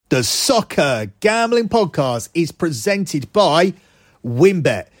The Soccer Gambling Podcast is presented by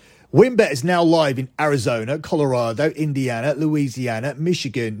WynnBET. WynnBET is now live in Arizona, Colorado, Indiana, Louisiana,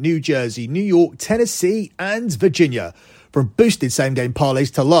 Michigan, New Jersey, New York, Tennessee, and Virginia. From boosted same-game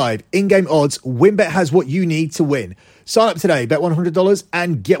parlays to live in-game odds, WynnBET has what you need to win. Sign up today, bet $100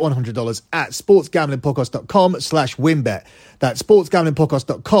 and get $100 at sportsgamblingpodcast.com/WynnBET. That's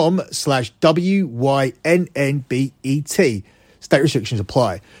sportsgamblingpodcast.com/WYNNBET. State restrictions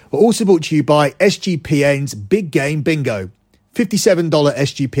apply. We're also brought to you by SGPN's Big Game Bingo. $57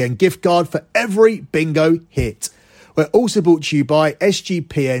 SGPN gift card for every bingo hit. We're also brought to you by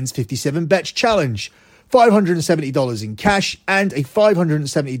SGPN's 57 Bets Challenge. $570 in cash and a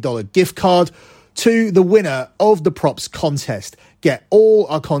 $570 gift card to the winner of the props contest. Get all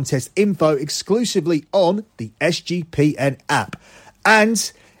our contest info exclusively on the SGPN app.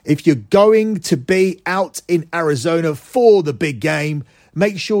 And if you're going to be out in Arizona for the big game,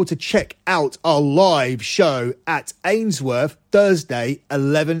 make sure to check out our live show at Ainsworth Thursday,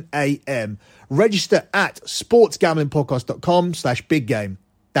 11 a.m. Register at sportsgamblingpodcast.com/biggame.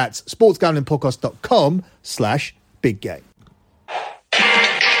 That's sportsgamblingpodcast.com/biggame.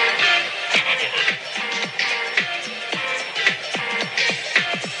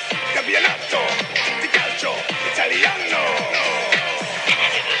 Campionato di calcio italiano.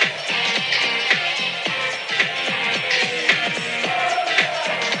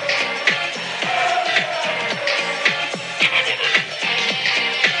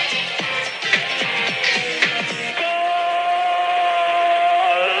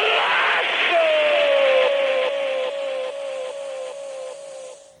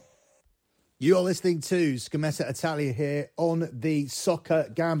 You are listening to Scommessa Italia here on the Soccer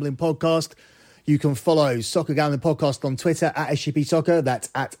Gambling Podcast. You can follow Soccer Gambling Podcast on Twitter at SGP Soccer. That's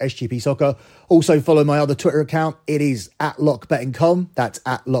at SGP Soccer. Also follow my other Twitter account. It is at LockBettingCom. That's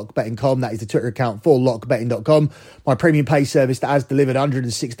at LockBettingCom. That is the Twitter account for LockBetting.com. My premium pay service that has delivered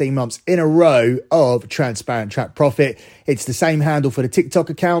 116 months in a row of transparent track profit. It's the same handle for the TikTok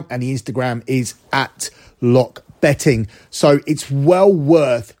account, and the Instagram is at LockBetting. So it's well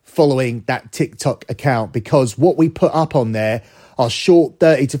worth following that TikTok account, because what we put up on there are short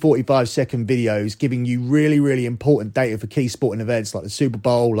 30 to 45 second videos giving you really, really important data for key sporting events like the Super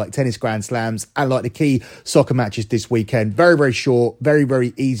Bowl, like tennis Grand Slams, and like the key soccer matches this weekend. Very, very short, very,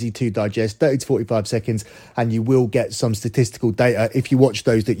 very easy to digest, 30 to 45 seconds, and you will get some statistical data if you watch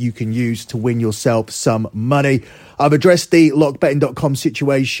those that you can use to win yourself some money. I've addressed the lockbetting.com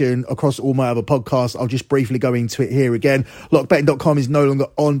situation across all my other podcasts. I'll just briefly go into it here again. Lockbetting.com is no longer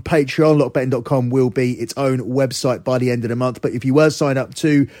on Patreon. Lockbetting.com will be its own website by the end of the month. But if you were signed up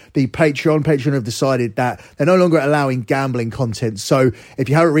to the Patreon have decided that they're no longer allowing gambling content. So if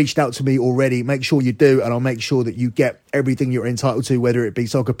you haven't reached out to me already, make sure you do, and I'll make sure that you get everything you're entitled to, whether it be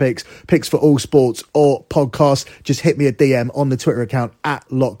soccer picks for all sports, or podcasts. Just hit me a DM on the Twitter account at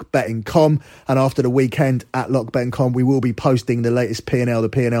lockbettingcom, and after the weekend at lockbettingcom, we will be posting the latest P&L, the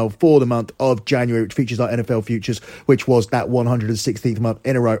P&L for the month of January, which features our NFL futures, which was that 116th month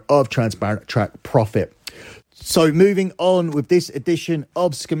in a row of transparent track profit. So moving on with this edition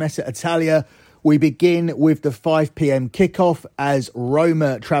of Scommessa Italia, we begin with the 5 p.m. kickoff as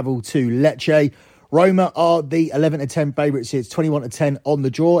Roma travel to Lecce. Roma are the 11-10 favourites here. It's 21-10 on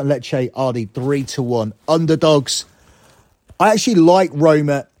the draw, and Lecce are the 3-1 underdogs. I actually like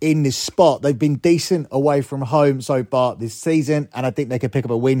Roma in this spot. They've been decent away from home so far this season, and I think they could pick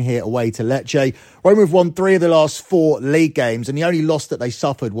up a win here away to Lecce. Roma have won 3 of the last 4 league games, and the only loss that they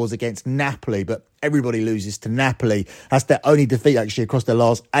suffered was against Napoli, but everybody loses to Napoli. That's their only defeat, actually, across their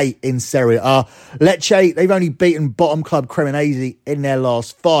last 8 in Serie A. Lecce, they've only beaten bottom club Cremonese in their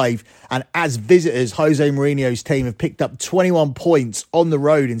last 5. And as visitors, Jose Mourinho's team have picked up 21 points on the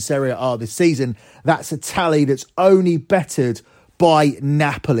road in Serie A this season. That's a tally that's only bettered by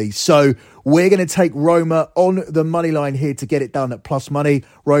Napoli. So we're going to take Roma on the money line here to get it done at plus money.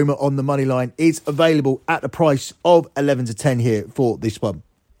 Roma on the money line is available at the price of 11-10 here for this one.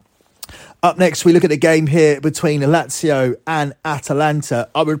 Up next, we look at the game here between Lazio and Atalanta.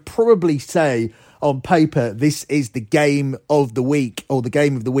 I would probably say on paper, this is the game of the week, or the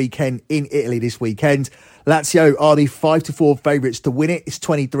game of the weekend in Italy this weekend. Lazio are the 5-4 favourites to win it. It's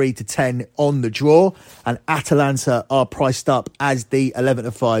 23-10 on the draw. And Atalanta are priced up as the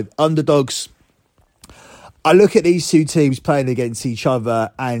 11-5 underdogs. I look at these two teams playing against each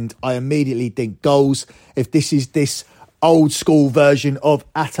other and I immediately think goals. If this is this old school version of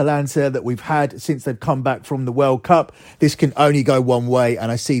Atalanta that we've had since they've come back from the World Cup, this can only go one way,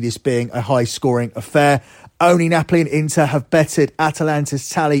 and I see this being a high scoring affair. Only Napoli and Inter have bettered Atalanta's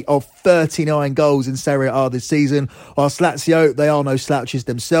tally of 39 goals in Serie A this season, whilst Lazio, they are no slouches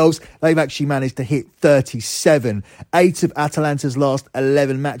themselves. They've actually managed to hit 37. 8 of Atalanta's last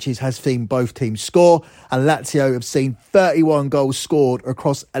 11 matches has seen both teams score, and Lazio have seen 31 goals scored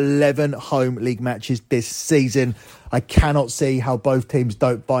across 11 home league matches this season. I cannot see how both teams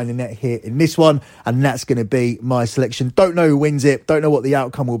don't find the net here in this one, and that's going to be my selection. Don't know who wins it, don't know what the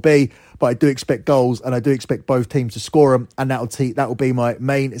outcome will be, but I do expect goals, and I do expect both teams to score them, and that will be my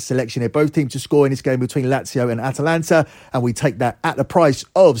main selection here. Both teams to score in this game between Lazio and Atalanta, and we take that at the price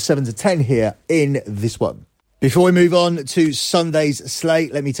of 7-10 here in this one. Before we move on to Sunday's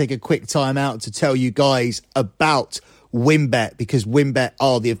slate, let me take a quick time out to tell you guys about WynnBET, because WynnBET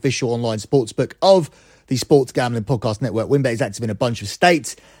are the official online sportsbook of the Sports Gambling Podcast Network. WynnBET is active in a bunch of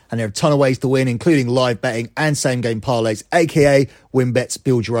states, and there are a ton of ways to win, including live betting and same-game parlays, aka WynnBET's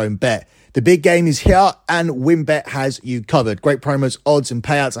Build Your Own Bet. The big game is here, and WynnBET has you covered. Great promos, odds, and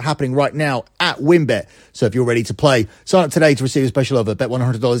payouts are happening right now at WynnBET. So if you're ready to play, sign up today to receive a special offer. Bet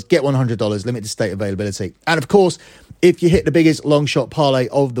 $100, get $100, limited state availability. And of course, if you hit the biggest long shot parlay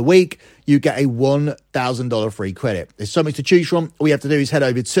of the week, you get a $1,000 free credit. There's so much to choose from. All you have to do is head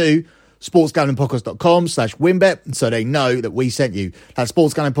over to sportsgamblingpodcast.com/WynnBET so they know that we sent you. That's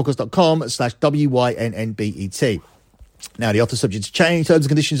sportsgamblingpodcast.com/WYNNBET. Now, the offer subject to change. Terms and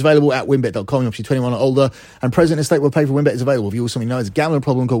conditions available at WynnBET.com. Obviously, 21 or older. And present and state will pay for WynnBET is available. If you also know it's a gambling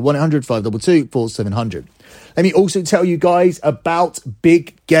problem, call 1-800-522-4700. Let me also tell you guys about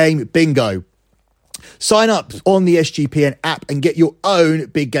Big Game Bingo. Sign up on the SGPN app and get your own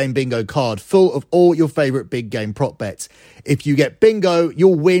Big Game Bingo card full of all your favourite big game prop bets. If you get bingo,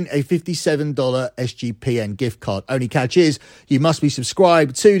 you'll win a $57 SGPN gift card. Only catch is you must be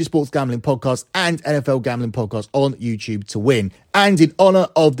subscribed to the Sports Gambling Podcast and NFL Gambling Podcast on YouTube to win. And in honour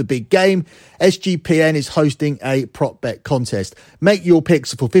of the big game, SGPN is hosting a prop bet contest. Make your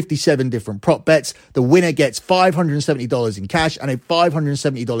picks for 57 different prop bets. The winner gets $570 in cash and a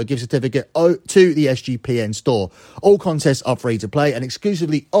 $570 gift certificate to the SGPN store. All contests are free to play and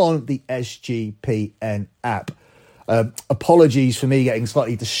exclusively on the SGPN app. Apologies for me getting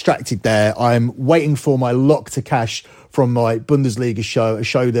slightly distracted there. I'm waiting for my lock to cash from my Bundesliga show, a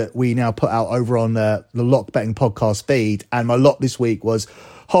show that we now put out over on the Lock Betting Podcast feed. And my lock this week was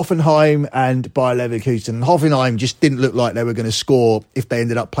Hoffenheim and Bayer Leverkusen. Hoffenheim just didn't look like they were going to score if they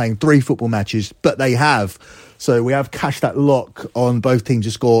ended up playing 3 football matches, but they have. So we have cashed that lock on both teams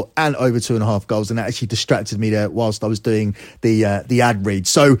to score and over 2.5 goals, and that actually distracted me there whilst I was doing the ad read.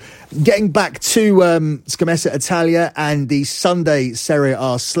 So getting back to Scommessa Italia and the Sunday Serie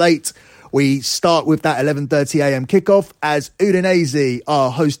A slate, we start with that 11:30 a.m. kickoff as Udinese are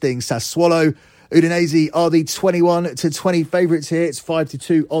hosting Sassuolo. Udinese are the 21-20 favourites here. It's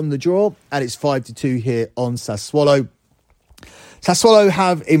 5-2 on the draw, and it's 5-2 here on Sassuolo. Sassuolo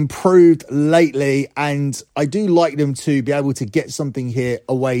have improved lately, and I do like them to be able to get something here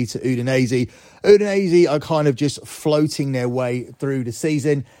away to Udinese. Udinese are kind of just floating their way through the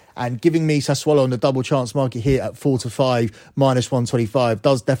season, and giving me Sassuolo on the double chance market here at 4-5 minus 125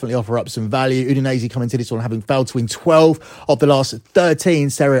 does definitely offer up some value. Udinese coming to this one having failed to win 12 of the last 13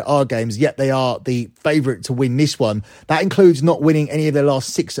 Serie A games, yet they are the favourite to win this one. That includes not winning any of their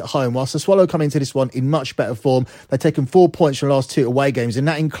last 6 at home, while Sassuolo come into this one in much better form. They've taken 4 points from the last 2 away games, and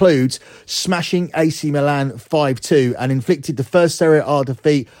that includes smashing AC Milan 5-2 and inflicted the first Serie A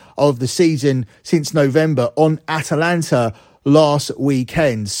defeat of the season since November on Atalanta last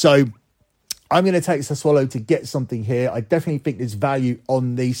weekend. So I'm going to take Sassuolo to get something here. I definitely think there's value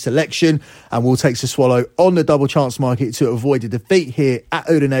on the selection, and we'll take Sassuolo on the double chance market to avoid a defeat here at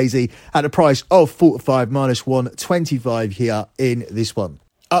Udinese at a price of 4-5 minus 125 here in this one.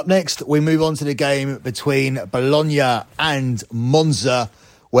 Up next, we move on to the game between Bologna and Monza,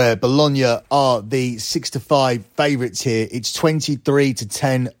 where Bologna are the 6-5 favourites here. It's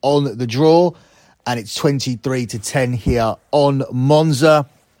 23-10 on the draw, and it's 23-10 here on Monza.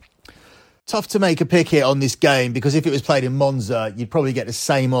 Tough to make a pick here on this game, because if it was played in Monza, you'd probably get the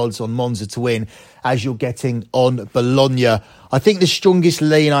same odds on Monza to win as you're getting on Bologna. I think the strongest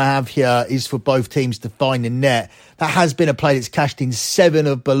lean I have here is for both teams to find the net. That has been a play that's cashed in 7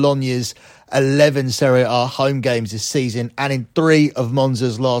 of Bologna's 11 Serie A home games this season, and in 3 of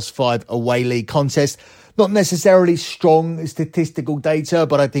Monza's last 5 away league contests. Not necessarily strong statistical data,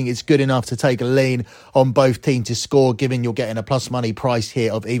 but I think it's good enough to take a lean on both teams to score, given you're getting a plus money price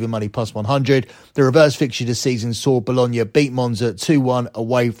here of even money plus 100. The reverse fixture this season saw Bologna beat Monza 2-1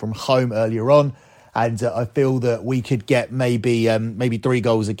 away from home earlier on. And I feel that we could get maybe 3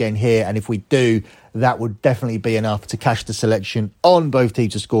 goals again here. And if we do, that would definitely be enough to cash the selection on both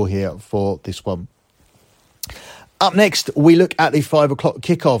teams to score here for this one. Up next, we look at the 5 o'clock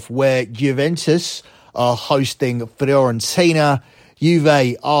kickoff where Juventus are hosting Fiorentina.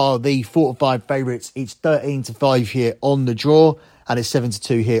 Juve are the 4-5 favourites. It's 13-5 here on the draw and it's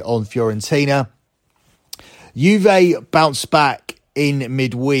 7-2 here on Fiorentina. Juve bounced back in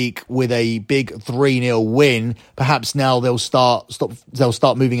midweek with a big 3-0 win. Perhaps now they'll start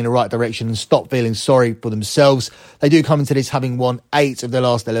moving in the right direction and stop feeling sorry for themselves. They do come into this having won 8 of their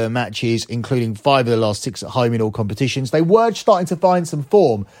last 11 matches, including 5 of the last 6 at home in all competitions. They were starting to find some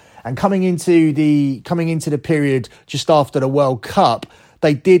form, and coming into the period just after the World Cup,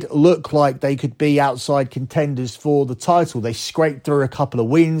 they did look like they could be outside contenders for the title. They scraped through a couple of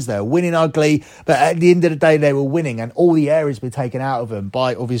wins. They were winning ugly, but at the end of the day, they were winning, and all the air has been taken out of them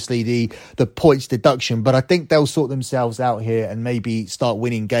by obviously the points deduction. But I think they'll sort themselves out here and maybe start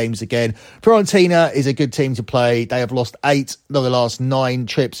winning games again. Fiorentina is a good team to play. They have lost 8 of the last 9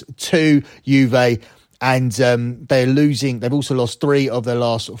 trips to Juve. And they're losing. They've also lost 3 of their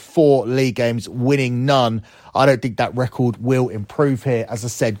last 4 league games, winning none. I don't think that record will improve here. As I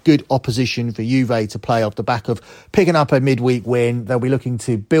said, good opposition for Juve to play off the back of picking up a midweek win. They'll be looking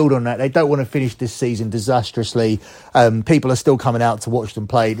to build on that. They don't want to finish this season disastrously. People are still coming out to watch them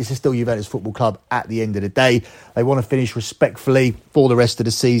play. This is still Juventus Football Club at the end of the day. They want to finish respectfully for the rest of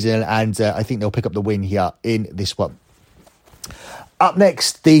the season, and I think they'll pick up the win here in this one. Up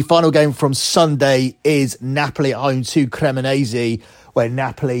next, the final game from Sunday is Napoli at home to Cremonese, where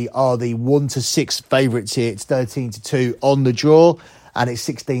Napoli are the 1-6 favourites here. It's 13-2 on the draw, and it's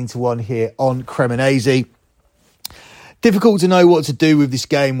 16-1 here on Cremonese. Difficult to know what to do with this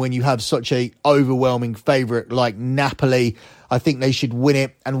game when you have such a overwhelming favourite like Napoli. I think they should win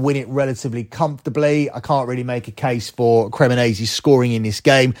it and win it relatively comfortably. I can't really make a case for Cremonese scoring in this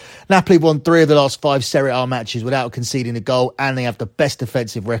game. Napoli won 3 of the last 5 Serie A matches without conceding a goal, and they have the best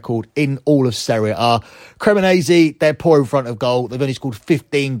defensive record in all of Serie A. Cremonese, they're poor in front of goal. They've only scored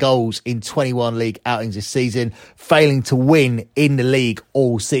 15 goals in 21 league outings this season, failing to win in the league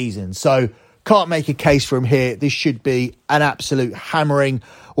all season. So can't make a case for him here. This should be an absolute hammering.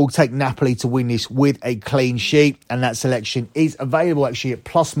 We'll take Napoli to win this with a clean sheet, and that selection is available actually at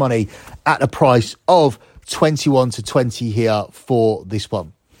plus money at a price of 21-20 here for this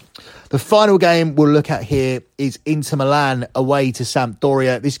one. The final game we'll look at here is Inter Milan away to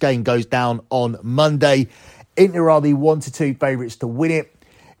Sampdoria. This game goes down on Monday. Inter are the 1-2 favourites to win it.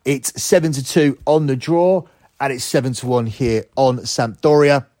 It's 7-2 on the draw, and it's 7-1 here on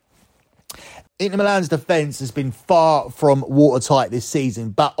Sampdoria. Inter Milan's defence has been far from watertight this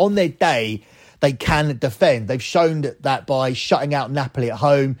season, but on their day, they can defend. They've shown that by shutting out Napoli at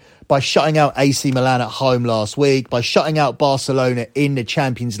home, by shutting out AC Milan at home last week, by shutting out Barcelona in the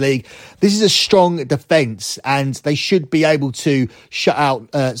Champions League. This is a strong defence, and they should be able to shut out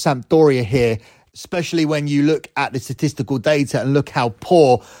Sampdoria here, especially when you look at the statistical data and look how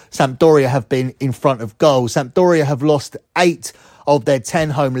poor Sampdoria have been in front of goal. Sampdoria have lost 8 of their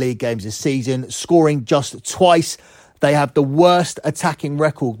 10 home league games this season, scoring just twice. They have the worst attacking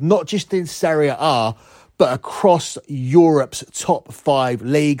record, not just in Serie A, but across Europe's top 5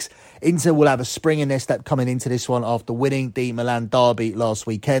 leagues. Inter will have a spring in their step coming into this one after winning the Milan derby last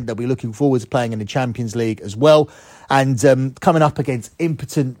weekend. They'll be looking forward to playing in the Champions League as well. And coming up against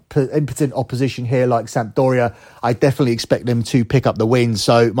impotent opposition here like Sampdoria, I definitely expect them to pick up the win.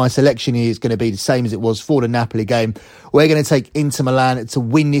 So my selection here is going to be the same as it was for the Napoli game. We're going to take Inter Milan to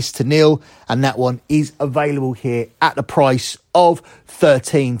win this to 0, and that one is available here at the price of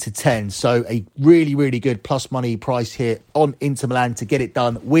 13-10. So a really, really good plus money price here on Inter Milan to get it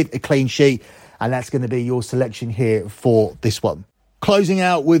done with a clean sheet. And that's going to be your selection here for this one. Closing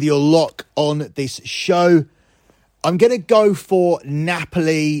out with your lock on this show, I'm going to go for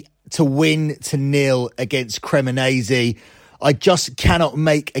Napoli to win to 0 against Cremonese. I just cannot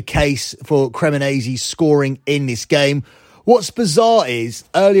make a case for Cremonese scoring in this game. What's bizarre is,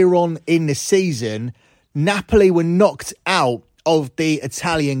 earlier on in the season, Napoli were knocked out of the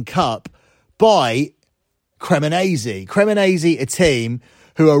Italian Cup by Cremonese. Cremonese, a team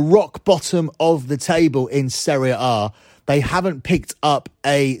who are rock bottom of the table in Serie A. They haven't picked up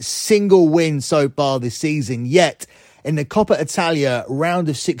a single win so far this season, yet in the Coppa Italia round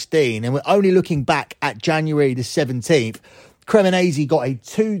of 16, and we're only looking back at January the 17th, Cremonese got a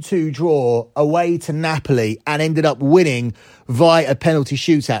 2-2 draw away to Napoli and ended up winning via a penalty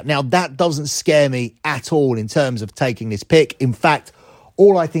shootout. Now, that doesn't scare me at all in terms of taking this pick. In fact,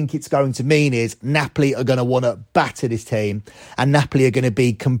 all I think it's going to mean is Napoli are going to want to batter this team, and Napoli are going to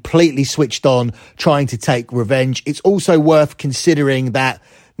be completely switched on trying to take revenge. It's also worth considering that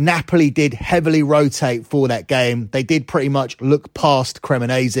Napoli did heavily rotate for that game. They did pretty much look past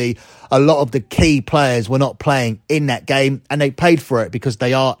Cremonese. A lot of the key players were not playing in that game, and they paid for it because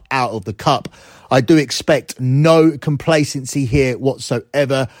they are out of the cup. I do expect no complacency here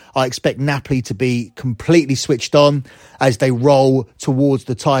whatsoever. I expect Napoli to be completely switched on as they roll towards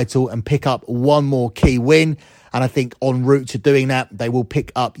the title and pick up one more key win. And I think en route to doing that, they will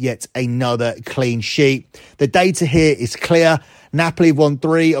pick up yet another clean sheet. The data here is clear. Napoli have won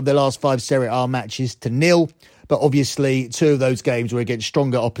 3 of their last 5 Serie A matches to 0. But obviously, 2 of those games were against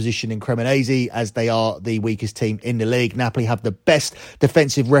stronger opposition in Cremonese, as they are the weakest team in the league. Napoli have the best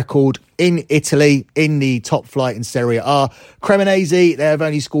defensive record in Italy in the top flight in Serie A. Cremonese, they have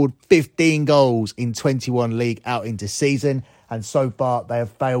only scored 15 goals in 21 league outings this season. And so far, they have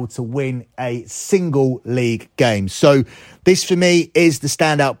failed to win a single league game. So this, for me, is the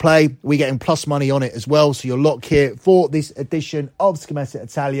standout play. We're getting plus money on it as well. So your lock here for this edition of Scommessa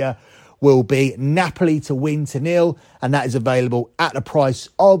Italia will be Napoli to win to 0. And that is available at the price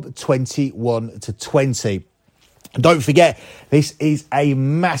of 21 to 20. And don't forget, this is a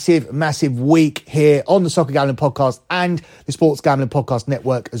massive, massive week here on the Soccer Gambling Podcast and the Sports Gambling Podcast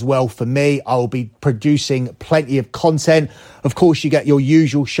Network as well. For me, I will be producing plenty of content. Of course, you get your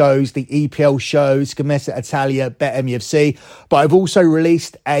usual shows, the EPL shows, Scommessa Italia, BetMUFC. But I've also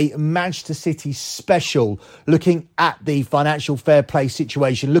released a Manchester City special looking at the financial fair play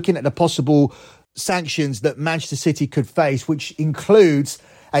situation, looking at the possible sanctions that Manchester City could face, which includes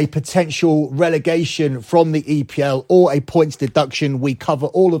a potential relegation from the EPL or a points deduction. We cover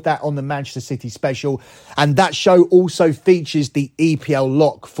all of that on the Manchester City special. And that show also features the EPL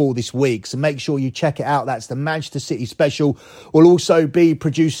lock for this week. So make sure you check it out. That's the Manchester City special. We'll also be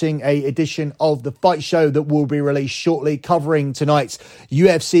producing an edition of the Fight Show that will be released shortly, covering tonight's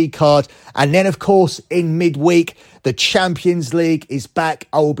UFC card. And then, of course, in midweek, the Champions League is back.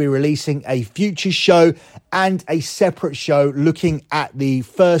 I will be releasing a future show and a separate show looking at the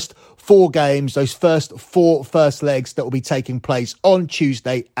first 4 games, those first 4 first legs that will be taking place on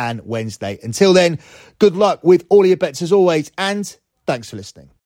Tuesday and Wednesday. Until then, good luck with all your bets as always, and thanks for listening.